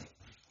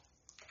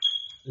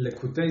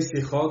Lekutei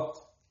Sijot,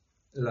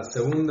 la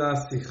segunda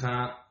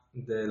sijá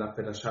de la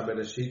Perashá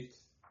Bereshit,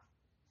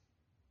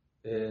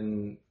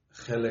 en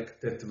Helek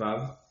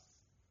Tetvav,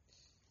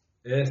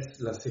 es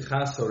la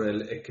sijá sobre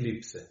el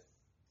eclipse.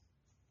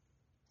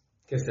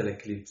 ¿Qué es el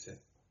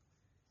eclipse?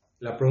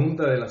 La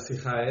pregunta de la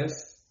sijá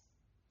es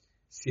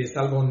si es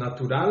algo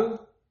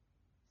natural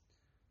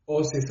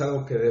o si es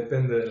algo que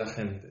depende de la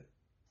gente,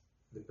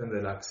 depende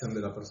de la acción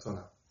de la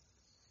persona.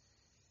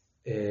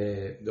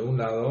 De un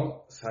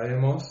lado,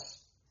 sabemos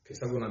que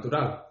es algo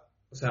natural.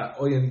 O sea,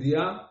 hoy en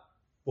día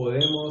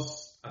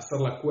podemos hacer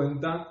la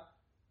cuenta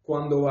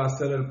cuándo va a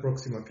ser el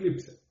próximo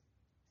eclipse.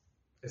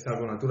 Es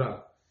algo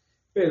natural.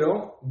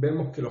 Pero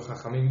vemos que los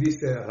Jajamim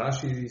dice,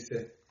 Rashi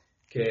dice,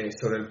 que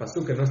sobre el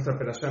pasuk en nuestra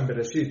Perashá en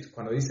Bereshit,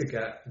 cuando dice que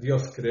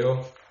Dios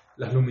creó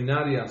las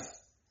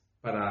luminarias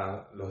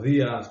para los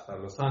días, para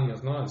los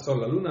años, ¿no? El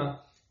sol, la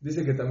luna,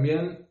 dice que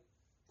también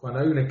cuando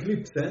hay un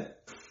eclipse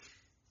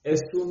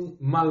es un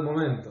mal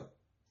momento.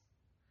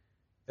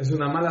 Es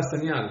una mala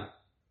señal.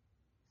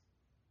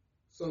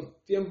 Son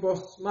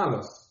tiempos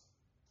malos.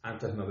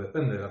 Antes no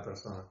depende de la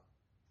persona,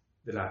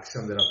 de la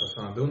acción de la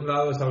persona. De un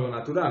lado es algo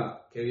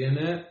natural, que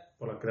viene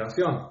por la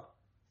creación.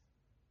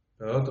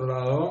 Pero de otro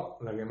lado,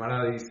 la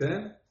Gemara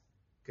dice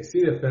que sí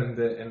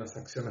depende en las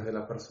acciones de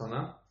la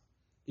persona.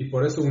 Y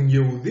por eso un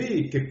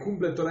Yehudí que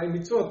cumple Torah y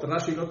Mitzvot,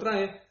 Rashi lo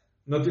trae,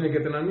 no tiene que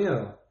tener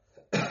miedo.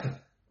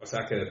 O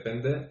sea que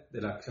depende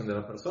de la acción de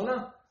la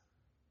persona.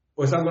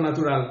 ¿O es algo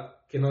natural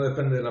que no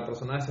depende de la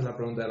persona? Esa es la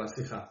pregunta de la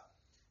sijá.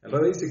 El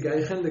Rebbe dice que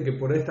hay gente que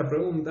por esta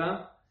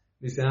pregunta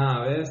dice,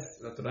 ves,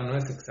 la Torah no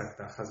es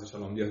exacta, Haz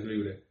Shalom, Dios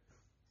libre.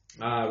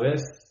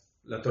 Ves,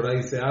 la Torah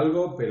dice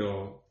algo,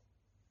 pero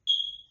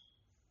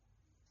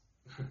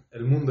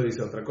el mundo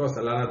dice otra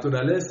cosa, la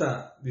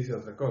naturaleza dice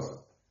otra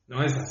cosa.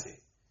 No es así.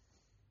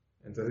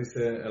 Entonces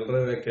dice el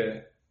Rebbe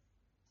que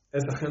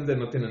esa gente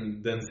no tiene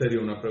de en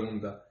serio una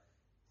pregunta.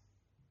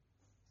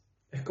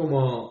 Es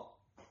como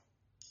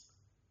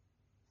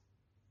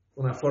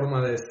una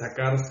forma de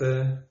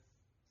sacarse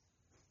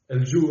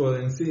el yugo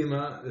de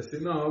encima,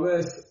 decir, no,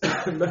 ves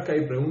que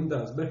hay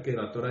preguntas, ves que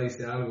la Torah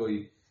dice algo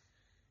y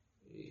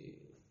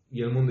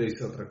el mundo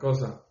dice otra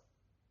cosa.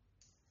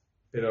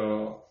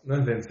 Pero no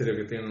es de en serio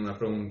que tienen una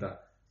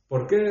pregunta.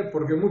 ¿Por qué?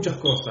 Porque muchas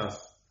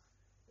cosas.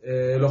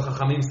 Los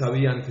Jajamim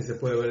sabían que se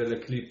puede ver el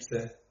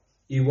eclipse,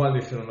 igual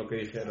dijeron lo que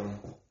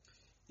dijeron.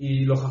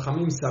 Y los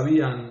Jajamim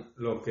sabían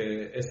lo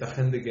que esa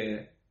gente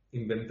que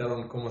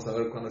inventaron cómo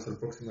saber cuándo es el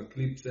próximo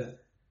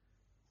eclipse,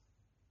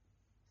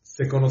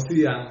 se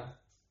conocían.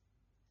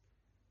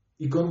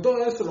 Y con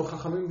todo eso los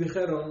Jajamim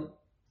dijeron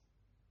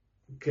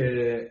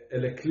que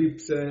el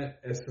eclipse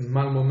es un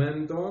mal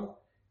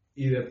momento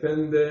y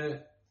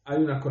depende,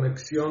 hay una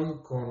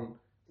conexión con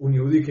un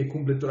Yehudí que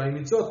cumple Torah y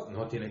Mitzvot,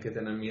 no tiene que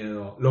tener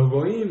miedo. Los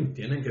Goim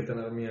tienen que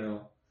tener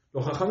miedo.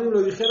 Los Jajamim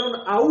lo dijeron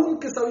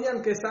aunque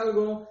sabían que es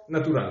algo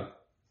natural.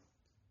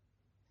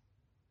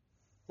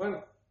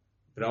 Bueno,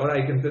 pero ahora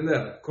hay que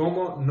entender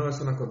cómo no es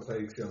una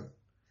contradicción.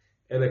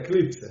 El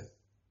eclipse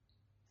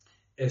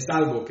es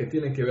algo que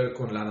tiene que ver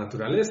con la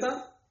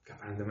naturaleza, que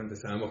aparentemente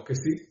sabemos que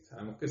sí,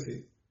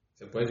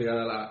 se puede llegar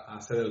a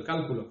hacer el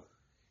cálculo.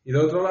 Y de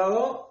otro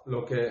lado,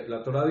 lo que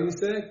la Torah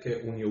dice,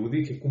 que un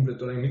Yehudí que cumple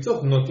Torah y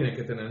Mitzvot no tiene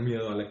que tener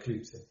miedo al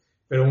eclipse.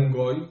 Pero un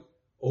Goy,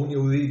 o un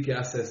Yehudí que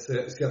hace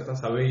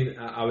ciertas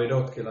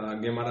averot que la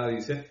Gemara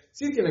dice,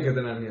 sí tiene que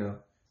tener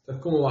miedo.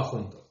 Entonces, ¿cómo va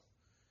juntos?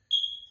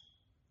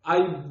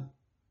 Hay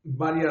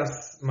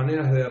varias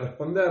maneras de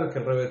responder, que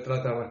el Rebbe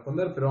trata de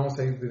responder, pero vamos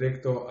a ir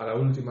directo a la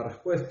última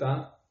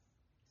respuesta,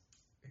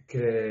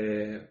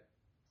 que,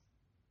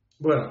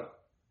 bueno,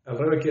 el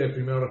Rebbe quiere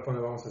primero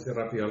responder, vamos a decir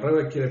rápido, el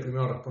Rebbe quiere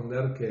primero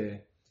responder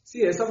que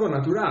sí, es algo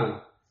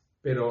natural,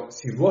 pero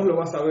si vos lo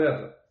vas a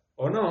ver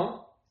o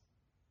no,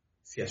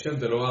 si Hashem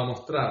te lo va a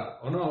mostrar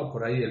o no,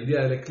 por ahí el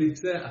día del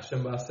eclipse,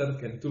 Hashem va a hacer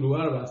que en tu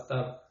lugar va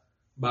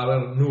a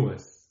haber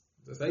nubes.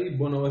 Entonces ahí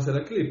vos no ves el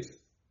eclipse.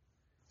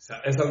 O sea,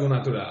 es algo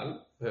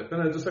natural,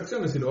 depende de tus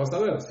acciones si lo vas a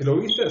ver. Si lo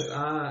vistes,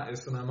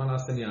 es una mala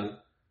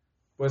señal.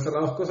 Puede ser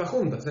las dos cosas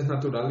juntas, es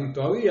natural y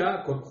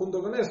todavía,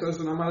 junto con eso, es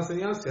una mala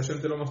señal si Hashem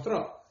te lo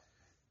mostró.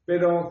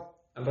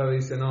 Pero el Rebbe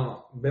dice,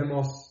 no,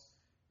 vemos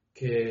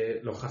que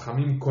los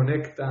Jajamim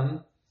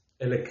conectan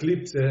el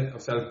eclipse, o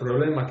sea, el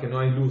problema que no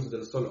hay luz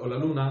del sol o la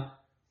luna,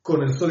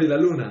 con el sol y la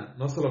luna,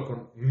 no solo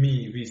con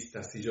mi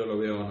vista, si yo lo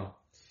veo o no.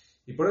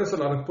 Y por eso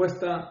la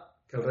respuesta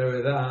que el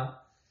Rebbe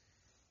da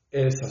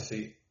es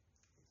así,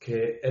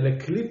 que el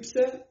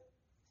eclipse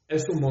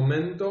es un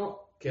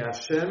momento que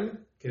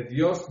Hashem, que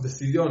Dios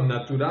decidió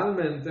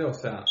naturalmente, o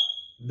sea,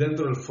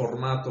 dentro del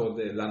formato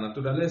de la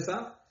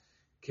naturaleza,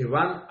 que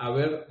van a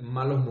haber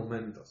malos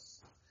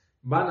momentos.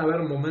 Van a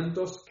haber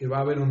momentos que va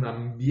a haber un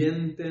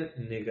ambiente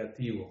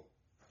negativo.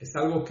 Es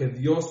algo que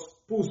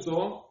Dios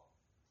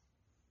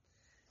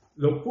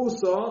lo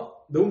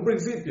puso de un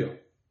principio,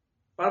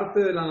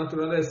 parte de la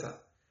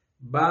naturaleza.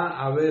 Va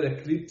a haber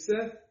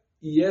eclipse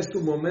y es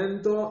un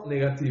momento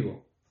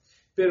negativo.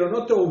 Pero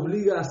no te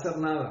obliga a hacer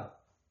nada.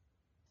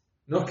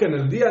 No es que en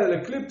el día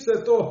del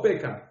eclipse todos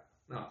pecan.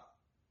 No.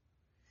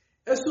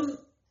 Es un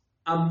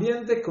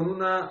ambiente con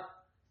una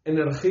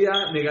energía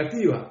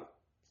negativa.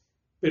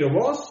 Pero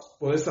vos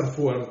podés ser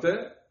fuerte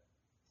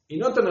y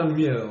no tener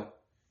miedo.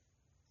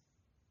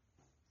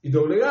 Y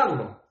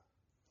doblegarlo.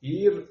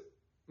 Y ir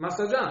más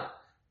allá.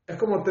 Es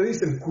como te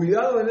dicen,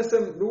 cuidado en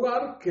ese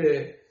lugar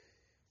que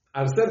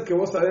al ser que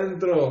vos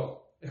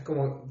adentro, es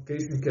como que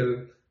dicen que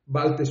el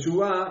Baal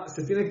Teshuvah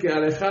se tiene que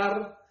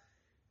alejar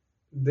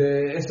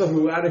de esos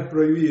lugares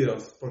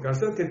prohibidos. Porque al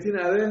ser que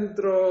tiene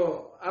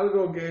adentro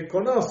algo que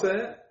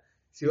conoce,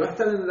 si va a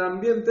estar en el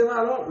ambiente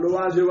malo, lo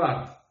va a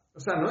llevar. O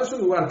sea, no es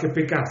un lugar que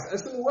pecas,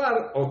 es un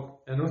lugar,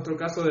 o en nuestro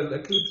caso del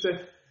eclipse,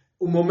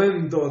 un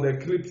momento de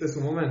eclipse es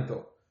un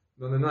momento,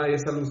 donde no hay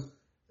esa luz.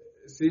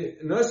 ¿Sí?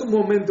 No es un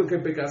momento que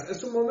pecas,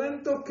 es un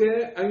momento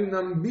que hay un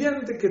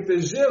ambiente que te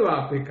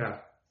lleva a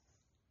pecar.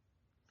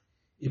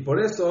 Y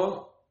por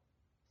eso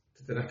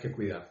te tenés que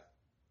cuidar.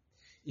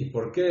 ¿Y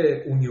por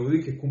qué un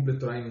yehudí que cumple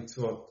Torah y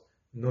Mitzvot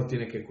no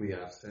tiene que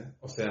cuidarse?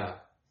 O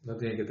sea, no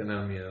tiene que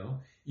tener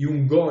miedo. Y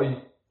un goy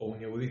o un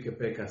yehudí que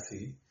peca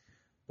sí.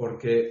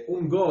 Porque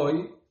un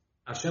goy,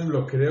 Hashem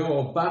lo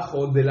creó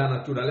bajo de la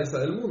naturaleza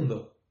del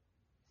mundo.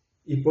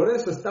 Y por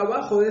eso está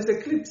bajo de ese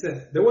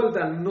eclipse. De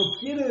vuelta, no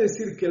quiere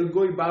decir que el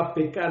goy va a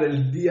pecar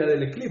el día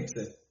del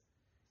eclipse.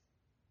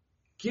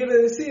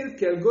 Quiere decir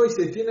que el goy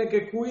se tiene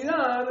que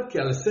cuidar, que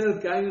al ser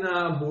que hay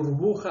una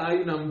burbuja, hay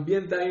un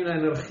ambiente, hay una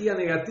energía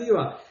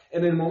negativa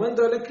en el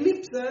momento del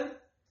eclipse,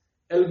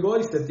 el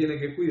goy se tiene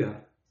que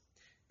cuidar.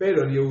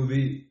 Pero el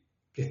yehudí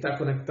que está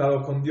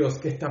conectado con Dios,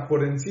 que está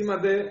por encima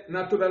de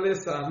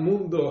naturaleza,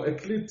 mundo,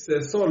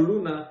 eclipse, sol,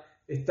 luna,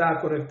 está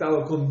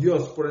conectado con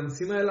Dios por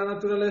encima de la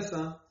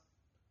naturaleza,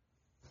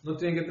 no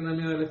tiene que tener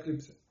miedo del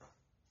eclipse.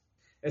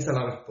 Esa es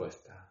la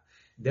respuesta.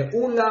 De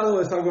un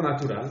lado es algo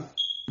natural.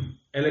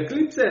 El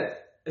eclipse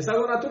es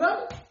algo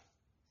natural.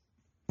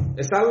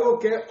 Es algo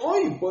que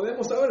hoy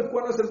podemos saber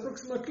cuándo es el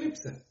próximo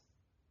eclipse.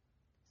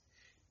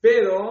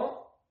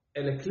 Pero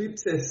el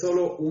eclipse es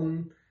solo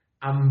un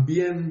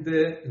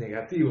ambiente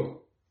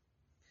negativo.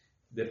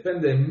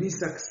 Depende de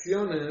mis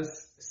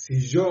acciones si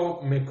yo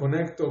me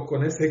conecto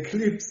con ese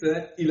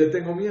eclipse y le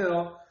tengo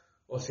miedo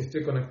o si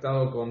estoy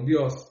conectado con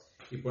Dios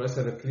y por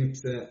eso el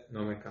eclipse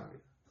no me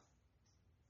cambia.